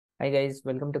Hi guys,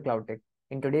 welcome to Cloud Tech.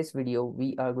 In today's video,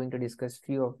 we are going to discuss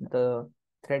few of the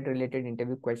thread-related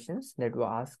interview questions that were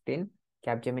asked in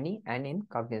Capgemini and in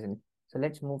Cognizant. So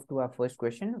let's move to our first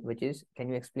question, which is, can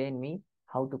you explain me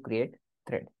how to create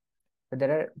thread? So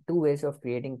there are two ways of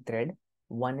creating thread.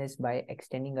 One is by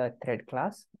extending a thread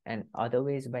class, and other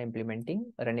way is by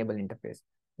implementing a runnable interface.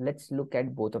 Let's look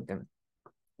at both of them.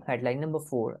 At line number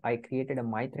 4, I created a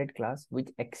myThread class which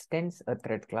extends a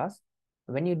thread class.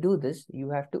 When you do this,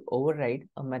 you have to override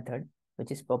a method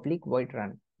which is public void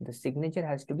run. The signature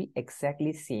has to be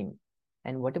exactly same.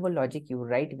 And whatever logic you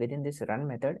write within this run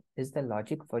method is the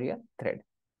logic for your thread.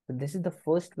 So this is the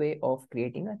first way of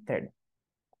creating a thread.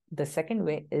 The second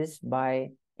way is by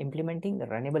implementing the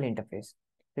runnable interface.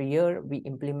 So here we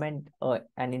implement an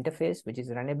interface which is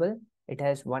runnable. It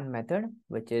has one method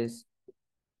which is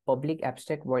public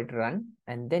abstract void run,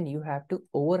 and then you have to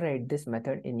override this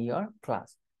method in your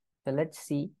class. So let's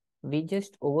see, we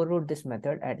just overrode this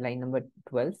method at line number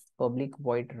 12, public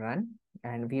void run,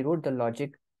 and we wrote the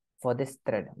logic for this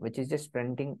thread, which is just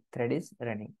printing thread is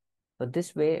running. So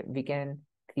this way we can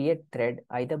create thread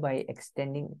either by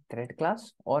extending thread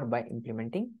class or by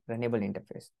implementing runnable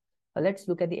interface. Let's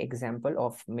look at the example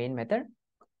of main method.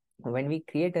 When we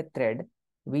create a thread,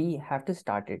 we have to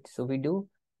start it. So we do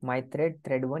myThread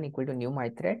thread1 equal to new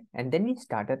myThread, and then we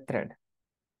start a thread.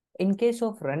 In case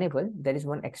of runnable, there is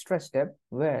one extra step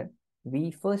where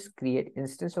we first create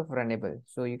instance of runnable.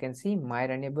 So you can see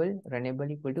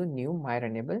runnable equal to new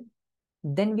myRunnable.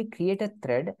 Then we create a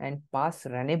thread and pass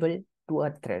runnable to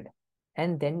a thread,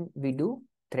 and then we do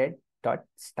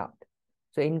thread.start.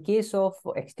 So in case of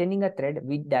extending a thread,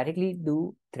 we directly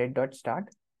do thread.start.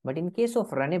 But in case of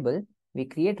runnable, we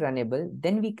create runnable,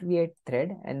 then we create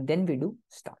thread, and then we do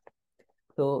start.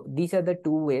 So these are the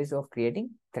two ways of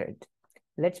creating thread.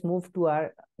 Let's move to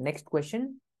our next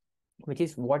question, which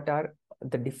is what are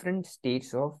the different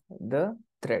states of the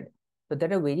thread. So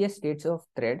there are various states of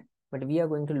thread, but we are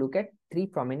going to look at three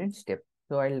prominent steps.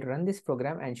 So I'll run this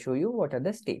program and show you what are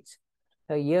the states.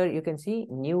 So here you can see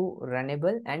new,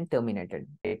 runnable, and terminated.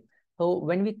 Okay. So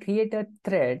when we create a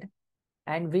thread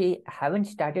and we haven't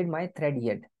started my thread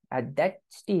yet, at that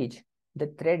stage,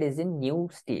 the thread is in new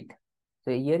state.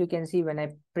 So here you can see when I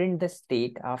print the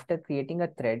state after creating a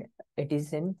thread, it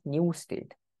is in new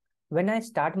state. When I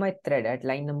start my thread at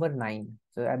line number 9,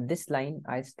 so at this line,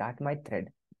 I start my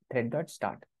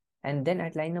thread.start. And then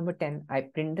at line number 10, I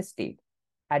print the state.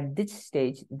 At this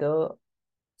stage, the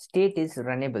state is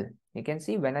runnable. You can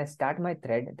see when I start my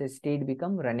thread, the state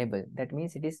become runnable. That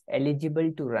means it is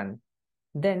eligible to run.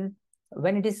 Then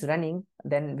when it is running,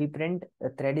 then we print the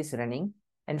thread is running.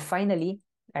 And finally,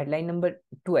 at line number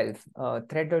 12,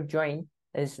 thread.join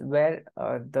is where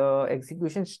the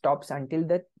execution stops until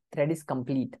the thread is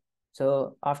complete.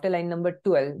 So after line number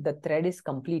 12, the thread is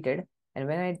completed. And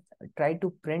when I try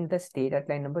to print the state at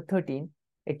line number 13,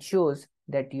 it shows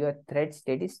that your thread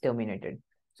state is terminated.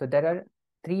 So there are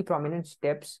three prominent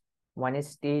steps. One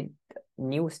is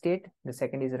new state, the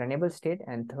second is runnable state,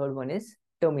 and third one is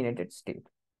terminated state.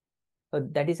 So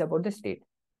that is about the state.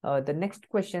 The next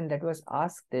question that was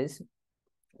asked is,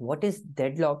 what is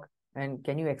deadlock, and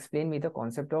can you explain me the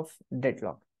concept of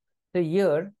deadlock? So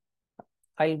here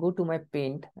I'll go to my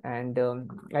paint and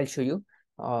I'll show you.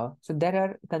 So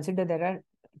consider there are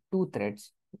two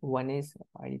threads. One is,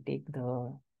 I'll take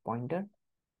the pointer.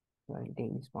 I'll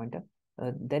take this pointer.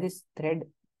 There is thread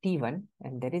T1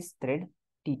 and there is thread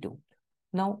T2.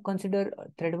 Now consider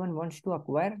thread 1 wants to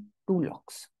acquire 2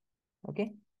 locks.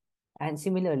 Okay. And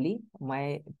similarly,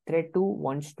 my thread 2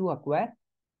 wants to acquire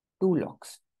 2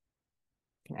 locks.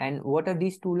 And what are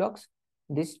these 2 locks?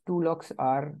 These 2 locks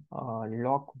are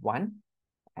lock 1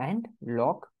 and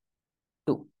lock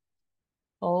 2.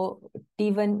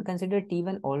 T1, consider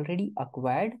T1 already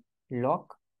acquired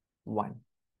lock 1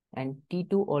 and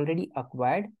T2 already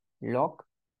acquired lock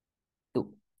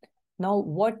 2. Now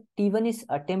what T1 is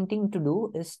attempting to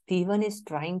do is T1 is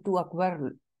trying to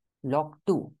acquire lock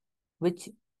 2, which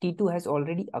T2 has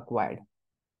already acquired.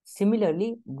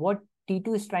 Similarly, what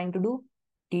T2 is trying to do?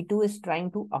 T2 is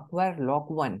trying to acquire lock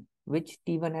 1, which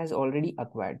T1 has already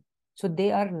acquired. So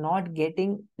they are not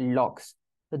getting locks.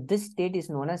 So this state is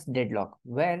known as deadlock,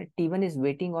 where T1 is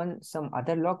waiting on some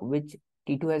other lock which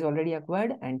T2 has already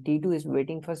acquired, and T2 is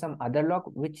waiting for some other lock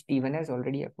which T1 has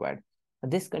already acquired.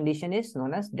 This condition is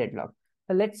known as deadlock.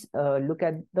 So let's look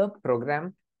at the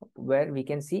program where we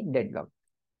can see deadlock.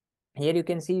 Here you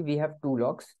can see we have 2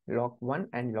 locks, lock 1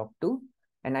 and lock 2,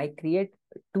 and I create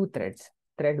 2 threads,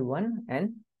 thread 1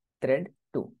 and thread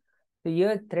 2. So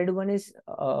here thread 1 is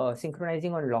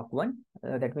synchronizing on lock 1.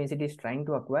 That means it is trying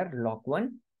to acquire lock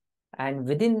 1. and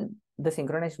within the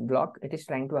synchronized block, it is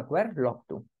trying to acquire lock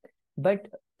 2. But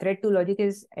thread 2 logic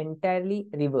is entirely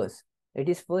reverse. It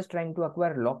is first trying to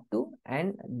acquire lock 2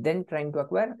 and then trying to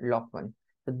acquire lock 1.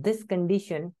 So this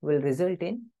condition will result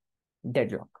in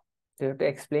deadlock. So you have to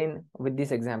explain with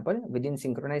this example. Within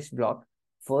synchronized block,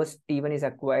 first T1 is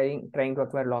trying to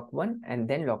acquire lock 1 and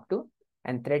then lock 2,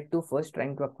 and thread 2 first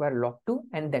trying to acquire lock 2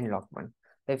 and then lock 1.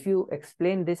 So if you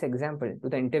explain this example to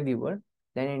the interviewer,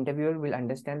 then interviewer will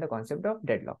understand the concept of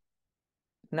deadlock.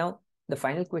 Now, the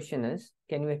final question is,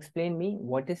 can you explain me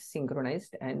what is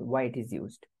synchronized and why it is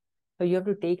used? So you have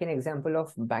to take an example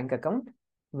of bank account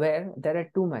where there are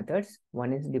two methods.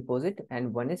 One is deposit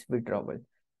and one is withdrawal.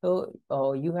 So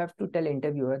you have to tell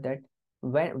interviewer that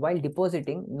while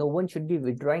depositing, no one should be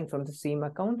withdrawing from the same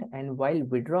account, and while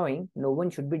withdrawing, no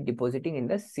one should be depositing in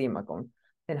the same account.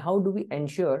 Then how do we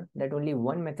ensure that only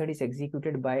one method is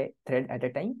executed by thread at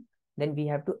a time? Then we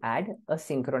have to add a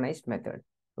synchronized method.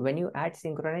 When you add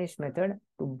synchronized method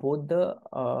to both the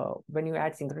when you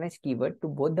add synchronized keyword to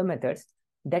both the methods,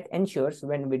 that ensures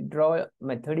when withdraw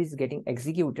method is getting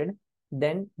executed,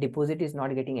 then deposit is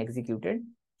not getting executed.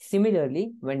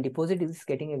 Similarly, when deposit is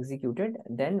getting executed,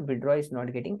 then withdraw is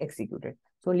not getting executed.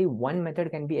 So only one method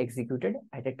can be executed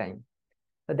at a time.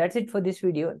 So that's it for this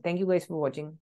video. Thank you guys for watching.